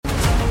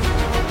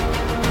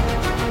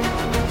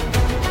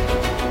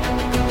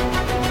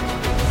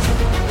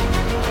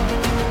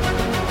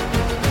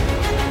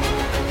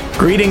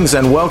Greetings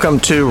and welcome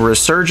to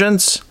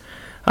Resurgence.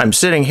 I'm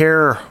sitting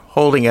here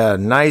holding a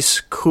nice,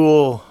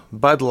 cool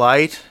Bud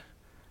Light.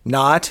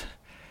 Not.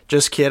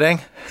 Just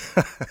kidding.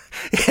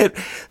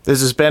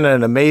 This has been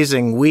an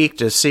amazing week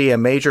to see a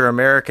major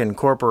American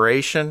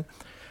corporation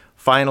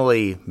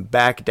finally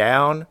back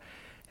down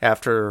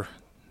after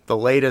the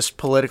latest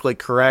politically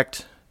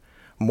correct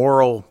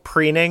moral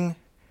preening.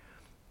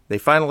 They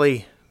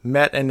finally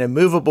met an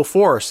immovable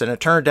force, and it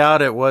turned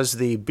out it was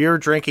the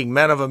beer-drinking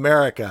men of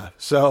America.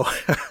 So,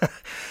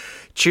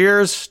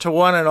 cheers to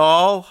one and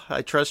all.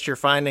 I trust you're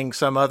finding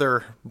some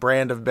other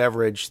brand of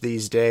beverage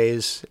these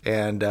days,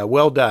 and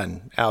well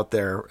done out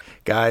there,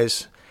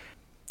 guys.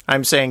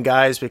 I'm saying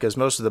guys because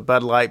most of the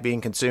Bud Light being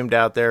consumed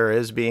out there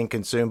is being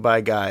consumed by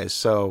guys.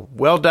 So,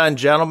 well done,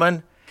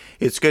 gentlemen.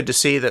 It's good to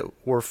see that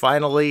we're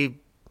finally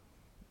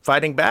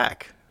fighting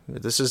back.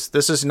 This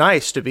is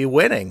nice to be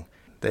winning.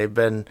 They've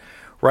been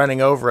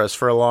running over us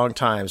for a long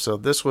time. So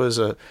this was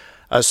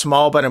a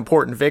small but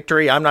important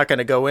victory. I'm not going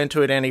to go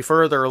into it any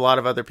further. A lot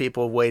of other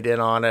people weighed in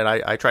on it.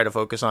 I try to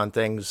focus on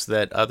things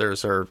that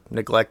others are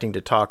neglecting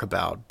to talk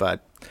about,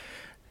 but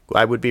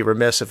I would be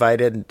remiss if I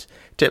didn't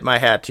tip my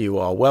hat to you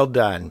all. Well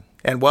done.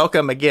 And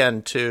welcome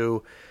again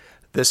to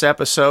this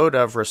episode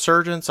of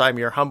Resurgence. I'm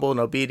your humble and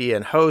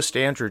obedient host,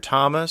 Andrew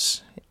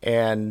Thomas,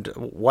 and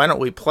why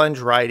don't we plunge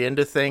right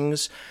into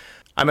things?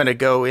 I'm going to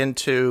go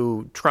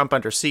into Trump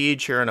under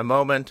siege here in a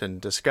moment and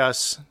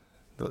discuss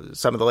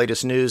some of the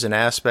latest news and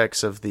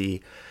aspects of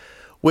the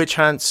witch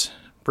hunts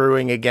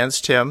brewing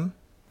against him.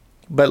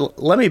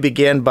 But let me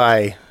begin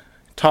by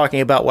talking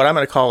about what I'm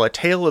going to call a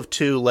tale of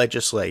two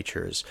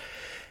legislatures.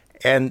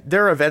 And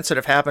there are events that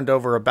have happened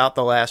over about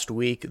the last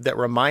week that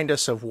remind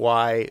us of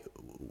why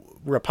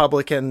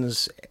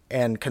Republicans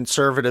and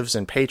conservatives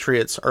and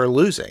patriots are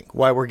losing,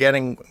 why we're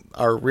getting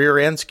our rear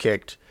ends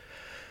kicked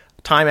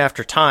time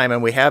after time,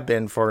 and we have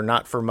been for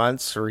not for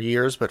months or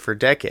years, but for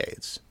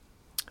decades.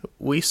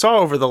 We saw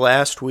over the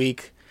last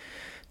week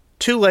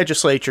two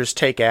legislatures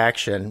take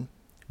action.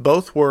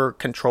 Both were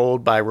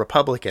controlled by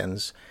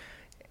Republicans,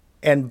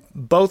 and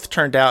both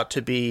turned out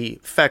to be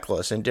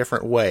feckless in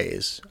different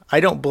ways. I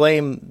don't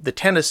blame the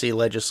Tennessee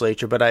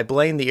legislature, but I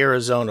blame the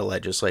Arizona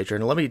legislature.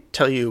 And let me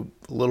tell you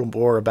a little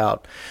more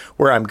about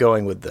where I'm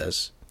going with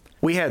this.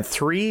 We had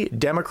three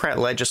Democrat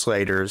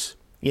legislators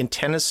in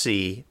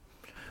Tennessee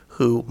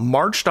who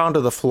marched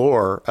onto the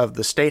floor of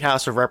the State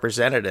House of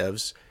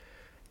Representatives,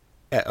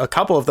 a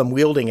couple of them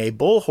wielding a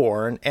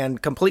bullhorn,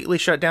 and completely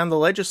shut down the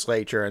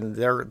legislature. And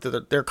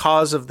their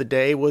cause of the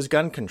day was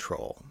gun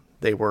control.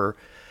 They were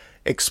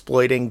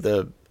exploiting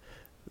the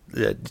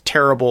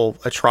terrible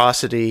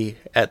atrocity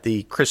at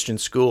the Christian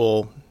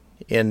school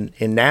in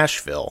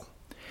Nashville.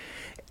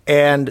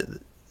 And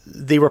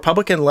the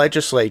Republican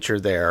legislature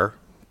there,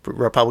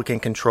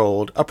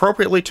 Republican-controlled,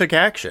 appropriately took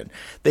action.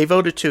 They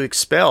voted to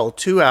expel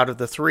two out of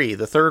the three.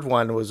 The third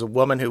one was a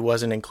woman who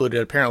wasn't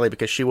included, apparently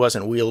because she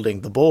wasn't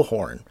wielding the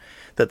bullhorn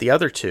that the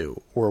other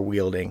two were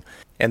wielding.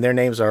 And their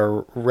names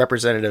are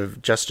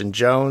Representative Justin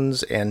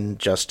Jones and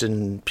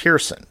Justin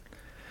Pearson.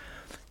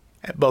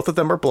 Both of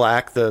them are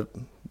black. The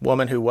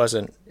woman who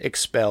wasn't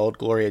expelled,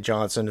 Gloria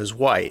Johnson, is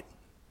white.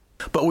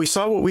 But we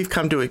saw what we've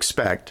come to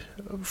expect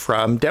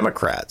from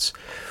Democrats.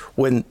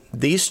 When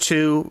these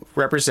two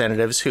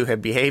representatives who had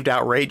behaved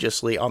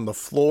outrageously on the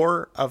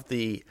floor of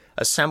the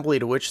assembly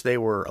to which they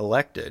were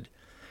elected,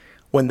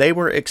 when they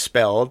were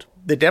expelled,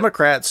 the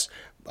Democrats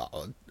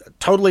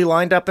totally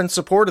lined up in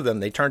support of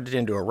them. They turned it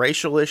into a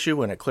racial issue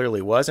when it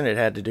clearly wasn't. It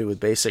had to do with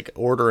basic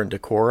order and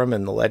decorum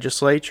in the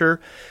legislature.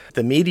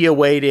 The media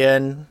weighed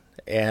in,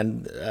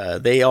 and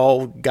they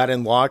all got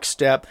in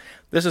lockstep.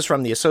 This is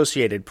from the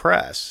Associated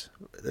Press.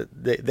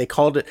 They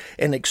called it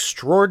an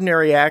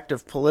extraordinary act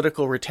of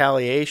political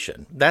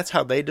retaliation. That's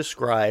how they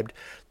described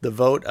the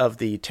vote of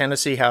the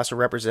Tennessee House of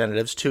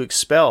Representatives to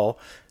expel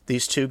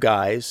these two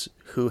guys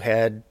who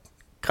had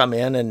come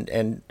in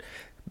and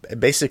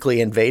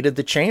basically invaded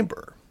the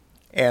chamber.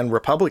 And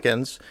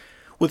Republicans,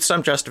 with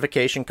some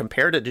justification,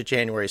 compared it to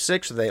January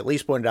 6th. They at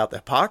least pointed out the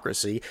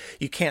hypocrisy.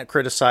 You can't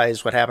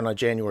criticize what happened on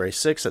January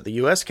 6th at the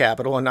U.S.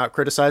 Capitol and not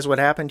criticize what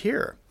happened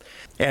here.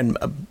 And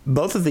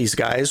both of these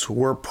guys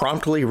were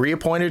promptly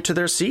reappointed to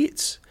their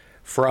seats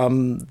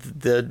from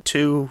the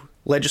two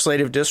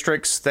legislative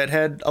districts that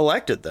had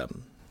elected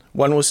them.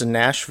 One was in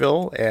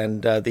Nashville,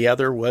 and the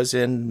other was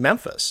in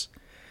Memphis.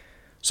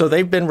 So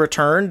they've been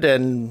returned,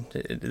 and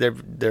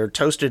they're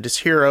toasted as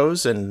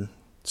heroes, and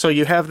so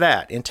you have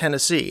that in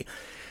Tennessee.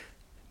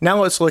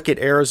 Now let's look at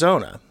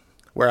Arizona,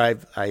 where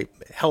I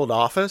held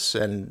office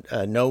and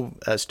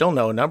still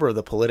know a number of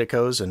the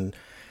politicos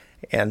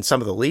and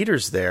some of the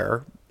leaders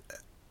there.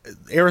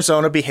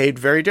 Arizona behaved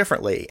very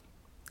differently.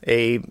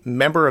 A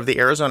member of the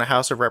Arizona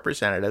House of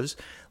Representatives,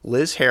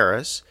 Liz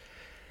Harris,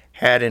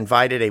 had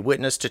invited a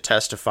witness to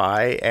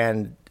testify,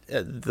 and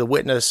the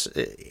witness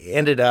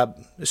ended up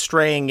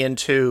straying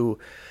into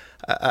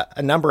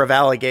a number of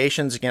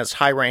allegations against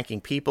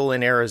high-ranking people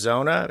in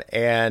Arizona,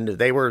 and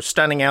they were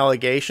stunning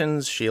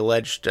allegations. She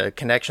alleged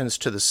connections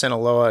to the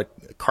Sinaloa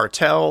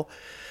cartel.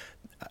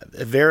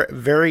 Very,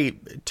 very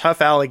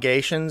tough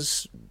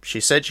allegations. She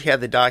said she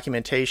had the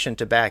documentation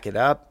to back it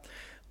up.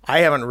 I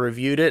haven't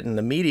reviewed it, and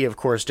the media, of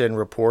course, didn't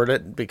report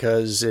it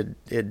because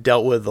it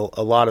dealt with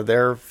a lot of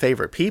their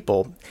favorite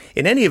people.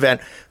 In any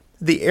event,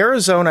 the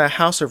Arizona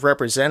House of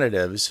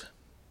Representatives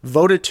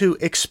voted to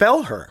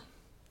expel her,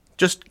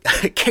 just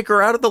kick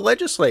her out of the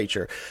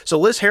legislature. So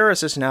Liz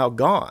Harris is now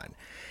gone.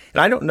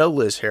 And I don't know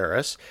Liz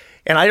Harris,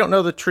 and I don't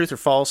know the truth or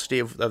falsity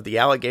of the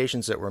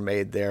allegations that were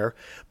made there,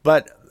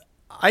 but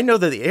I know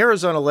that the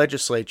Arizona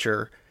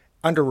legislature,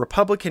 under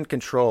Republican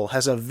control,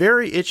 has a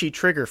very itchy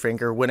trigger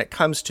finger when it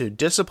comes to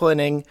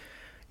disciplining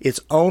its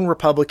own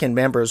Republican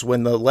members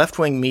when the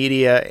left-wing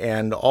media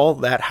and all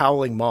that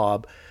howling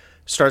mob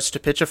starts to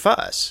pitch a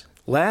fuss.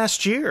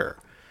 Last year,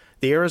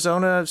 the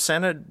Arizona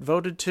Senate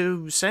voted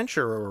to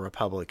censure a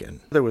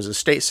Republican. There was a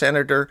state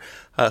senator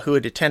who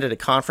had attended a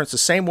conference, the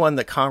same one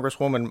that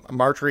Congresswoman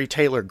Marjorie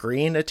Taylor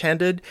Greene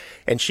attended,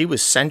 and she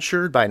was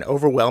censured by an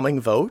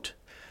overwhelming vote.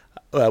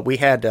 We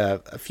had a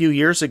few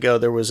years ago,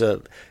 there was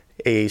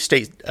a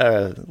state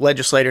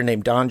legislator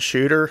named Don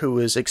Shooter who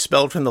was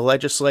expelled from the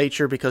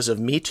legislature because of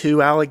Me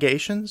Too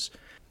allegations.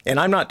 And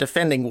I'm not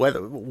defending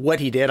what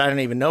he did. I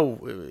don't even know,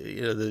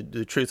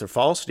 the truth or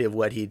falsity of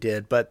what he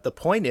did. But the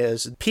point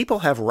is, people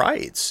have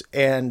rights.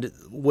 And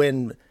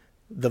when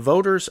the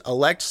voters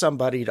elect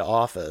somebody to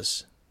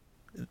office,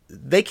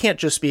 they can't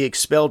just be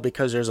expelled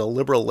because there's a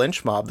liberal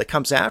lynch mob that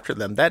comes after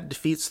them. That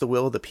defeats the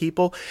will of the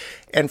people.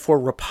 And for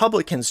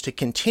Republicans to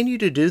continue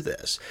to do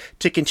this,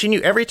 to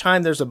continue every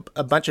time there's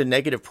a bunch of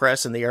negative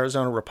press in the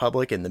Arizona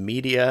Republic and the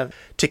media,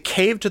 to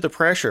cave to the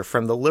pressure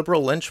from the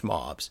liberal lynch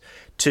mobs,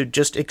 to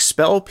just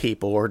expel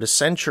people or to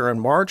censure and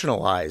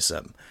marginalize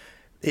them,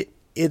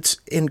 it's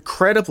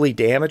incredibly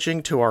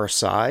damaging to our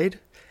side,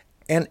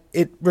 and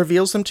it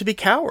reveals them to be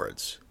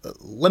cowards.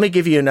 Let me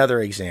give you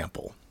another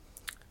example.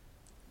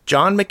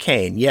 John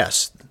McCain,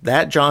 yes,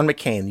 that John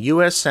McCain,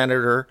 U.S.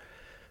 Senator,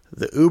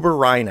 the Uber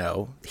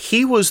Rhino,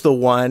 he was the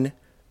one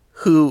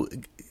who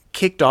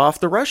kicked off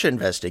the Russia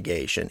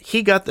investigation.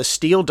 He got the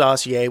Steele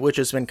dossier, which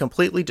has been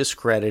completely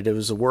discredited. It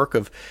was the work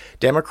of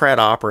Democrat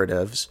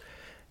operatives,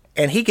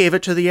 and he gave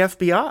it to the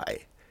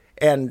FBI.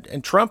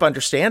 And Trump,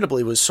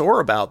 understandably, was sore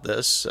about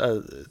this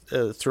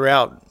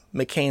throughout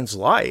McCain's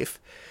life.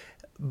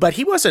 But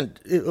he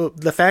wasn't,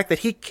 the fact that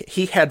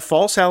he had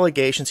false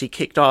allegations, he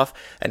kicked off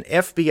an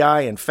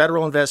FBI and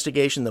federal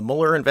investigation. The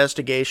Mueller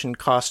investigation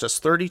cost us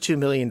 $32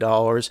 million,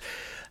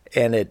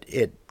 and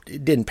it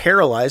didn't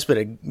paralyze, but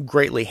it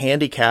greatly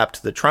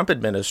handicapped the Trump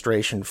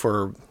administration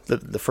for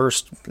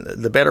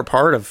the better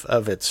part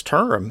of its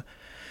term.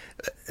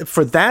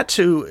 For that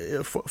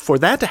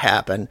to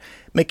happen,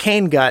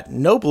 McCain got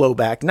no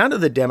blowback. None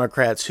of the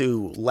Democrats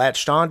who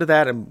latched onto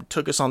that and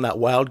took us on that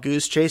wild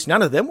goose chase,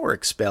 none of them were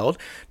expelled.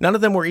 None of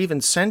them were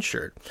even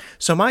censured.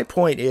 So my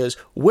point is,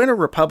 when are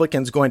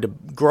Republicans going to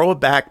grow a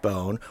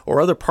backbone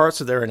or other parts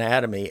of their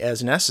anatomy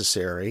as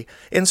necessary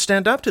and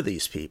stand up to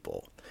these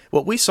people?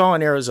 What we saw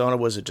in Arizona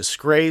was a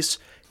disgrace.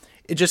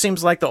 It just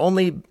seems like the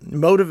only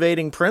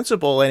motivating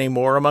principle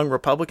anymore among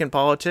Republican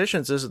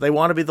politicians is that they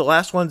want to be the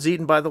last ones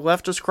eaten by the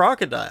leftist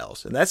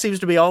crocodiles. And that seems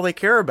to be all they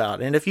care about.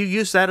 And if you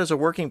use that as a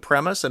working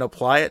premise and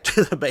apply it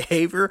to the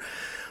behavior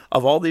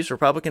of all these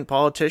Republican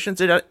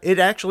politicians, it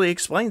actually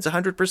explains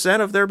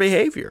 100% of their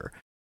behavior.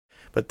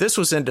 But this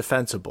was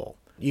indefensible.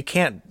 You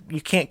can't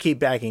keep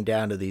backing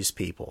down to these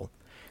people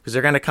because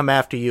they're going to come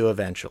after you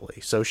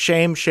eventually. So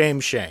shame,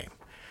 shame, shame.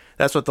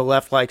 That's what the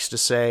left likes to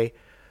say.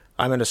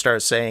 I'm going to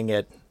start saying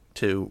it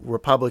to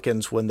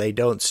Republicans when they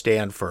don't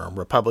stand firm,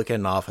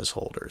 Republican office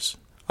holders.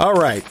 All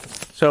right,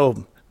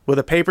 so with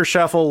a paper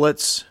shuffle,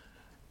 let's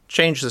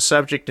change the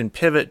subject and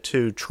pivot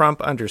to Trump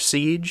under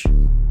siege.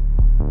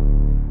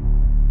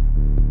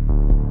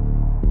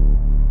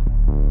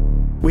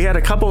 We had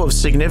a couple of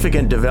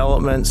significant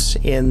developments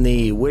in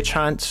the witch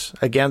hunt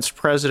against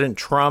President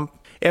Trump.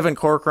 Evan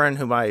Corcoran,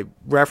 whom I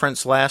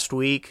referenced last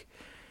week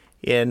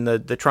in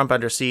the Trump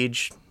under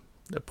siege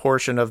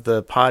portion of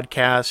the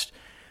podcast,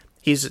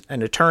 he's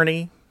an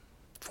attorney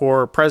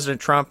for President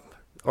Trump,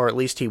 or at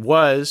least he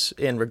was,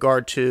 in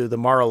regard to the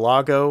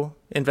Mar-a-Lago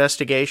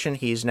investigation.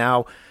 He's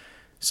now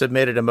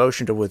submitted a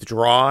motion to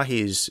withdraw.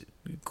 He's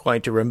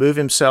going to remove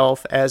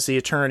himself as the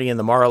attorney in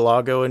the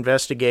Mar-a-Lago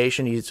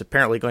investigation. He's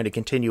apparently going to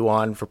continue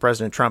on for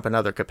President Trump in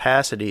other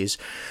capacities.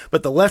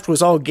 But the left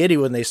was all giddy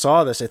when they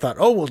saw this. They thought,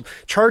 oh, well,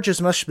 charges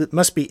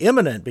must be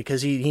imminent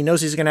because he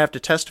knows he's going to have to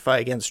testify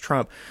against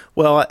Trump.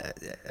 Well,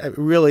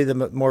 really,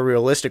 the more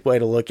realistic way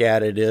to look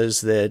at it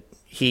is that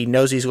he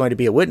knows he's going to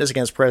be a witness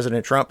against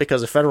President Trump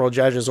because a federal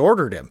judge has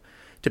ordered him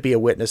to be a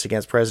witness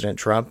against President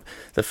Trump.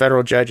 The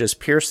federal judge has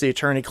pierced the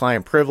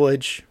attorney-client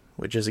privilege,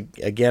 which is,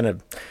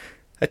 again,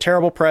 a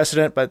terrible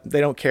precedent, but they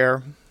don't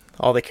care.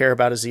 All they care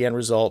about is the end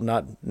result,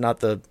 not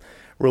the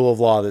rule of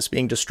law that's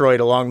being destroyed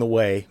along the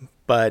way.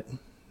 But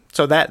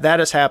so that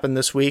has happened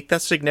this week.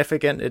 That's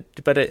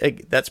significant,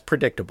 but that's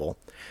predictable.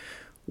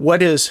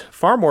 What is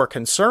far more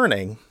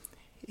concerning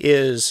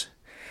is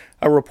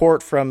a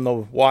report from the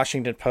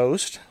Washington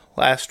Post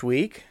last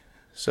week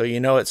So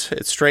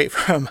it's straight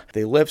from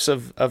the lips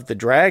of the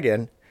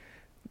dragon.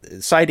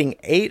 Citing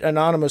 8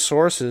 anonymous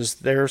sources,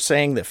 they're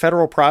saying that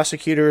federal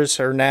prosecutors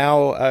are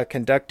now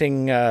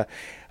conducting or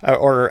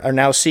are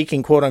now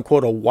seeking, quote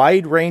unquote, a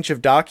wide range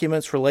of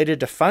documents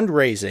related to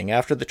fundraising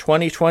after the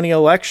 2020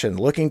 election,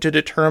 looking to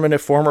determine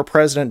if former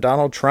President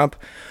Donald Trump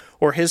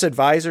or his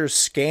advisors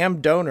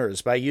scammed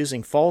donors by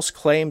using false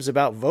claims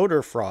about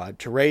voter fraud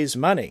to raise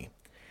money.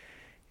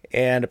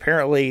 And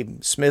apparently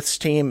Smith's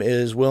team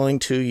is willing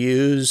to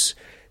use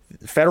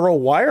federal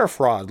wire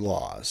fraud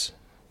laws,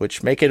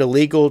 which make it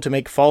illegal to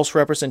make false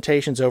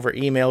representations over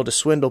email to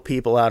swindle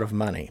people out of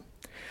money.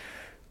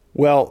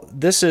 Well,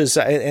 this is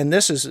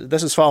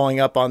following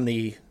up on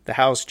the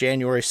House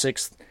January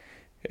 6th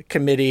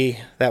committee,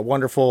 that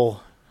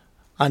wonderful,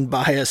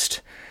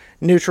 unbiased,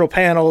 neutral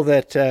panel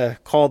that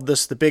called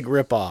this the big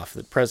ripoff,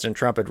 that President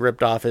Trump had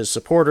ripped off his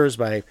supporters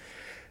by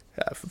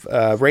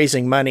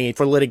raising money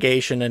for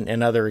litigation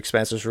and other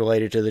expenses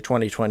related to the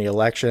 2020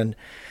 election.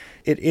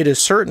 It is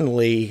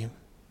certainly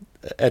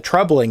a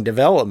troubling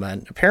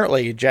development.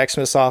 Apparently, Jack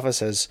Smith's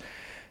office has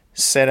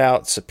sent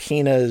out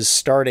subpoenas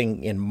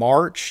starting in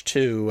March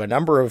to a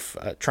number of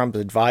Trump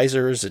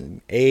advisors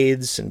and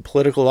aides and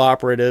political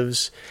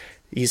operatives.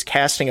 He's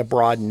casting a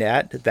broad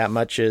net. That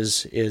much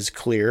is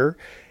clear.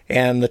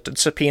 And the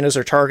subpoenas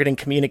are targeting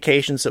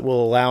communications that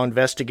will allow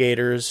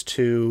investigators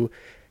to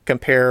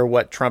compare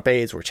what Trump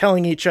aides were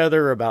telling each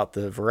other about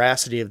the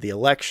veracity of the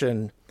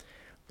election,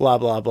 blah,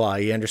 blah, blah.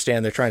 You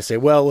understand they're trying to say,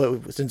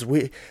 well, since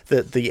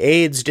the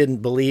aides didn't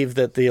believe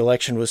that the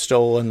election was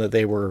stolen, that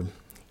they were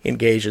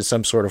engaged in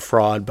some sort of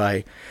fraud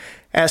by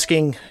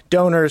asking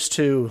donors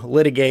to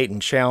litigate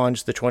and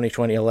challenge the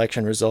 2020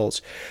 election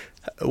results.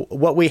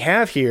 What we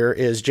have here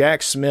is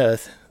Jack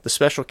Smith, the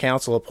special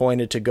counsel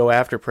appointed to go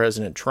after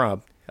President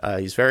Trump.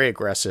 He's very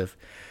aggressive.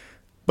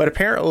 But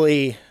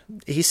apparently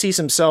he sees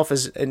himself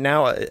as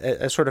now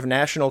a sort of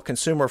national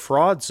consumer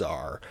fraud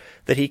czar,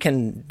 that he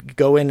can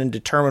go in and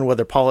determine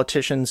whether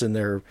politicians and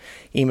their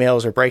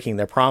emails are breaking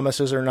their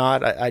promises or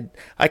not.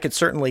 I could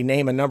certainly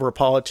name a number of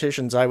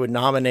politicians I would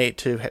nominate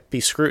to be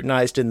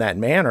scrutinized in that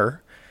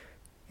manner.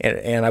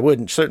 And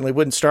I certainly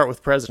wouldn't start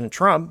with President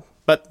Trump,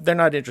 but they're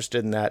not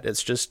interested in that.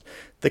 It's just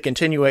the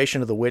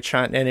continuation of the witch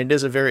hunt, and it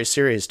is a very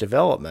serious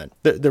development.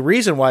 The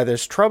reason why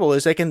there's trouble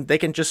is they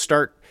can just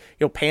start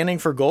panning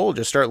for gold,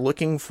 just start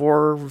looking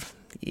for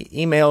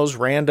emails,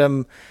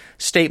 random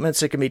statements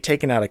that can be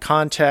taken out of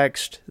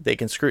context. They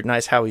can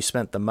scrutinize how he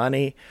spent the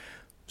money.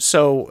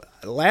 So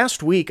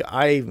last week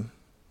I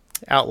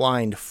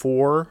outlined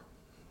 4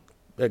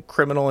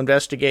 criminal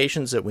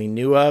investigations that we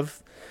knew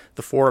of,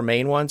 the 4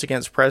 main ones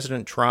against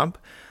President Trump.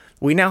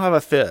 We now have a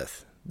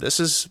 5th. This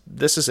is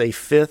a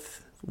 5th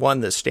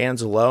one that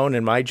stands alone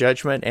in my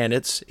judgment, and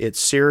it's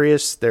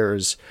serious.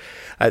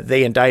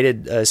 They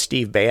indicted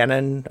Steve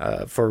Bannon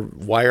for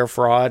wire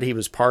fraud. He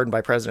was pardoned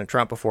by President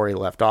Trump before he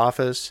left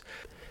office.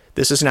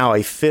 This is now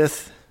a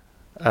fifth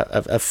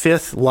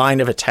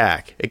line of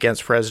attack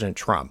against President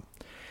Trump,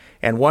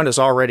 and one has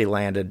already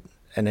landed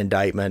an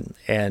indictment.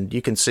 And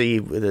you can see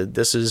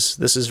this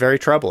is very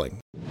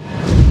troubling.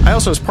 I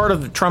also, as part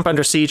of the Trump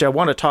Under Siege, I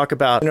want to talk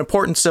about an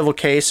important civil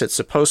case that's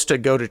supposed to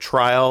go to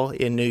trial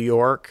in New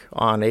York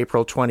on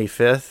April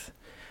 25th.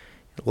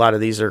 A lot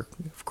of these are,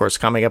 of course,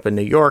 coming up in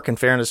New York. In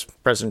fairness,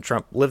 President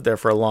Trump lived there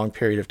for a long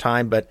period of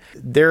time. But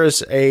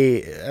there's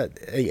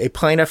a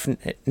plaintiff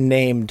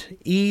named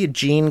E.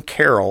 Jean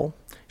Carroll.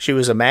 She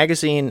was a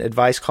magazine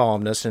advice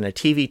columnist and a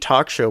TV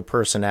talk show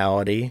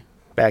personality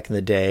back in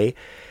the day.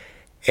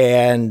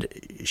 And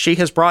she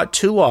has brought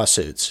 2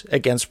 lawsuits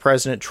against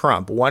President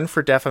Trump, one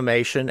for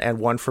defamation and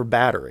one for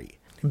battery.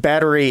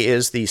 Battery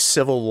is the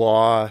civil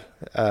law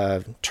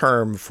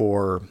term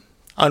for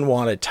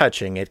unwanted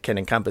touching. It can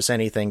encompass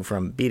anything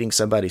from beating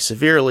somebody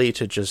severely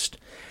to just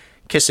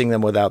kissing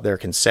them without their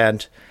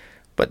consent.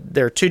 But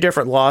there are 2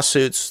 different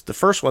lawsuits. The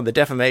first one, the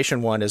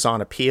defamation one, is on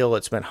appeal.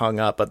 It's been hung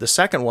up. But the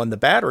second one, the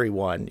battery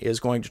one,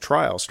 is going to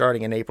trial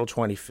starting on April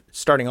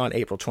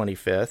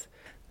 25th.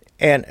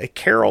 And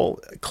Carroll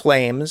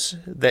claims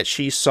that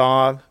she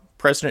saw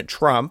President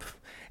Trump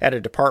at a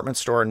department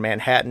store in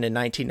Manhattan in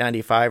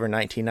 1995 or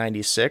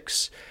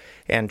 1996,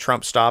 and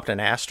Trump stopped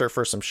and asked her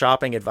for some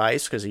shopping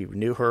advice because he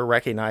knew her,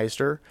 recognized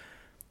her.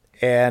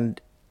 And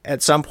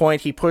at some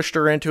point, he pushed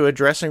her into a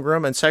dressing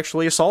room and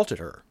sexually assaulted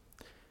her.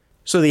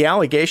 So the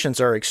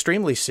allegations are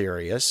extremely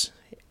serious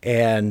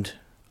and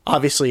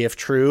obviously, if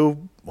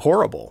true,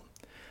 horrible.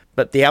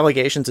 But the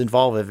allegations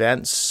involve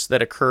events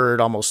that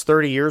occurred almost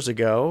 30 years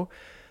ago.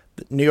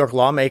 New York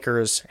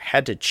lawmakers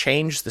had to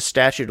change the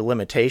statute of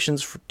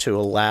limitations to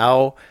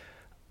allow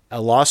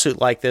a lawsuit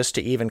like this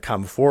to even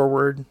come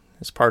forward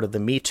as part of the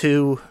Me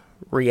Too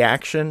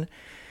reaction.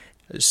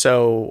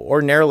 So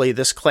ordinarily,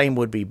 this claim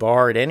would be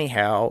barred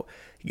anyhow.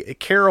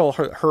 Carroll,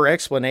 her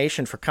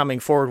explanation for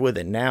coming forward with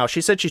it now,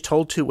 she said she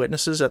told 2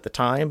 witnesses at the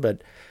time,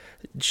 but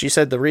she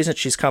said the reason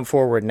she's come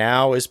forward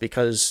now is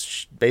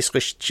because basically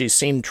she's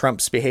seen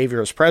Trump's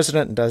behavior as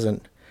president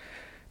and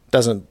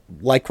doesn't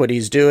like what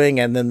he's doing.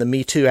 And then the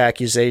Me Too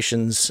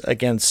accusations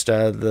against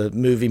the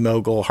movie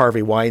mogul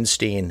Harvey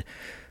Weinstein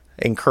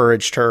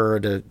encouraged her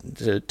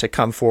to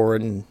come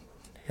forward. And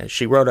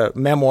she wrote a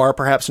memoir,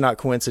 perhaps not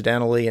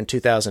coincidentally, in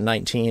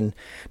 2019,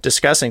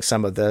 discussing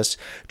some of this.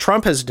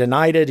 Trump has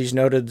denied it. He's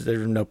noted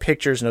there are no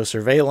pictures, no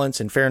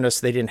surveillance. In fairness,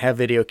 they didn't have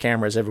video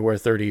cameras everywhere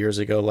 30 years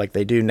ago like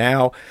they do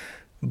now.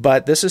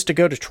 But this is to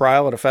go to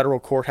trial at a federal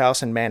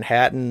courthouse in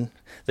Manhattan.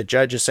 The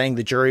judge is saying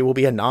the jury will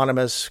be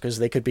anonymous because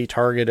they could be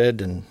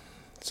targeted, and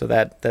so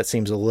that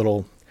seems a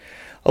little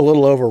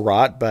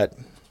overwrought. But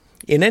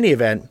in any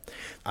event,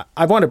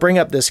 I want to bring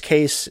up this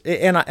case,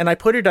 and I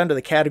put it under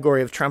the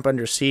category of Trump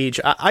under siege.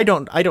 I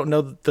don't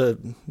know the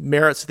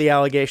merits of the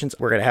allegations.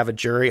 We're going to have a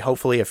jury,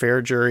 hopefully a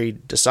fair jury,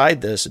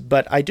 decide this.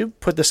 But I do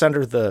put this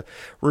under the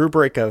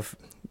rubric of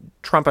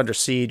Trump under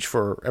siege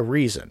for a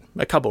reason,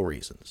 a couple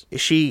reasons.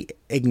 She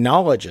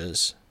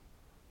acknowledges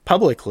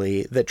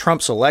publicly that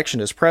Trump's election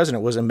as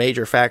president was a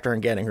major factor in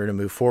getting her to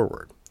move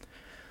forward.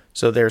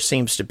 So there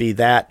seems to be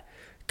that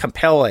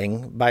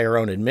compelling, by her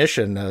own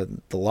admission,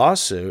 the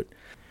lawsuit.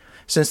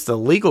 Since the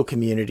legal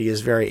community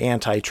is very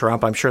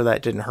anti-Trump, I'm sure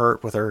that didn't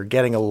hurt with her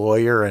getting a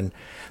lawyer and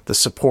the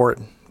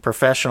support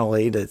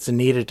professionally that's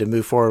needed to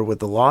move forward with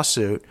the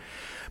lawsuit.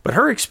 But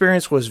her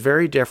experience was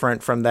very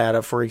different from that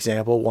of, for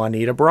example,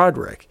 Juanita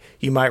Broaddrick.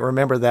 You might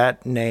remember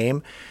that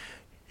name.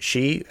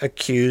 She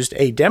accused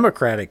a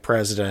Democratic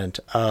president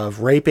of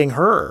raping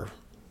her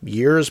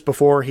years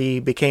before he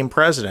became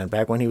president,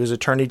 back when he was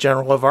Attorney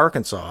General of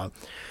Arkansas.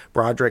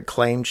 Broaddrick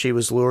claimed she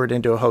was lured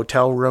into a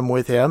hotel room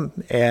with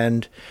him,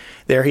 and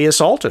there he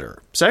assaulted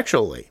her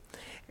sexually.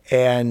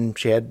 And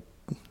she had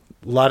a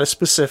lot of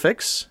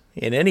specifics.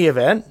 In any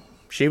event,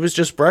 she was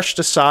just brushed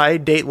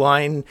aside.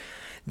 Dateline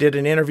did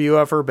an interview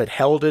of her, but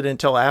held it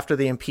until after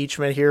the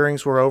impeachment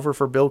hearings were over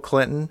for Bill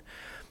Clinton.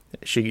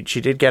 She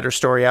did get her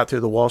story out through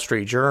the Wall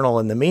Street Journal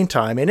in the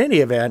meantime. In any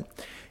event,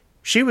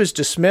 she was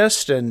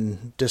dismissed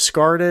and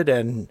discarded,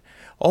 and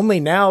only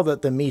now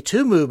that the Me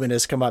Too movement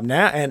has come up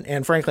now,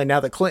 and frankly,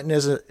 now that Clinton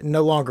is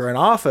no longer in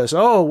office,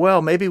 oh,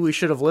 well, maybe we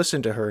should have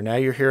listened to her. Now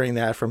you're hearing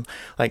that from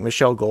like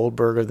Michelle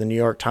Goldberg of the New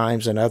York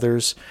Times and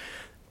others.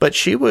 But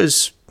she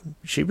was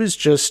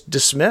just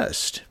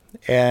dismissed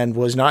and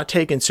was not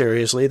taken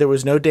seriously. There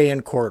was no day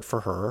in court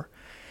for her,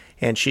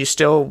 and she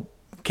still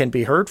can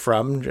be heard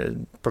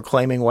from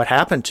proclaiming what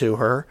happened to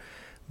her.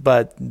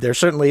 But there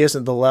certainly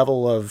isn't the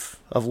level of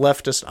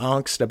leftist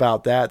angst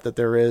about that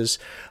there is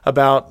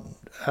about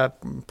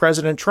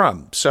President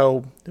Trump.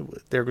 So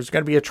there's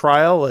going to be a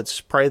trial. Let's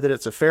pray that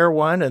it's a fair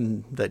one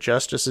and that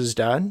justice is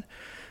done.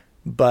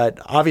 But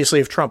obviously,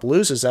 if Trump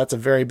loses, that's a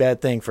very bad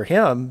thing for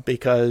him,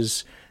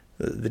 because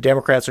the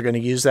Democrats are going to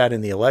use that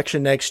in the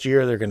election next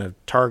year. They're going to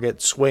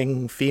target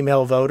swing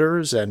female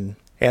voters, and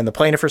the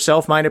plaintiff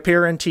herself might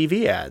appear in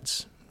TV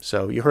ads.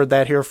 So you heard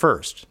that here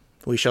first.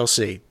 We shall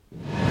see.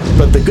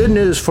 But the good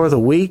news for the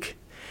week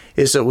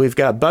is that we've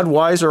got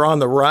Budweiser on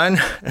the run.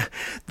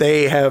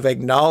 They have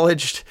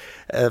acknowledged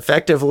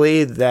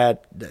effectively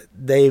that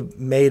they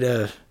made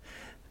a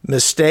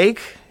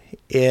mistake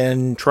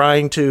in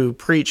trying to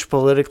preach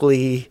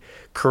politically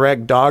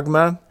correct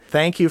dogma.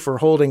 Thank you for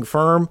holding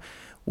firm.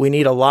 We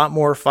need a lot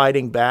more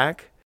fighting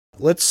back.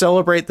 Let's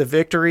celebrate the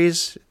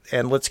victories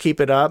and let's keep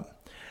it up.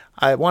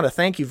 I want to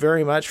thank you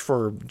very much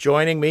for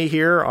joining me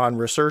here on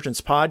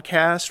Resurgence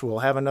Podcast. We'll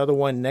have another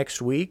one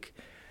next week.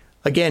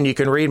 Again, you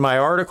can read my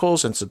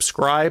articles and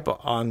subscribe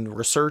on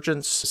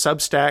Resurgence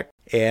Substack.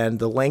 And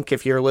the link,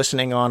 if you're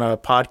listening on a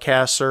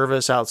podcast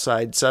service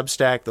outside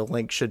Substack, the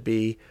link should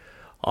be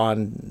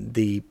on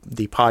the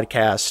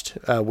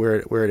podcast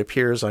where it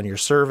appears on your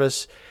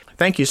service.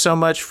 Thank you so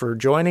much for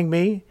joining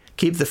me.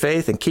 Keep the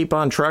faith and keep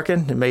on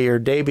trucking, and may your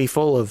day be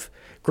full of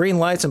green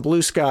lights and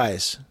blue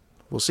skies.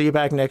 We'll see you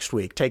back next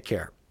week. Take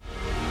care.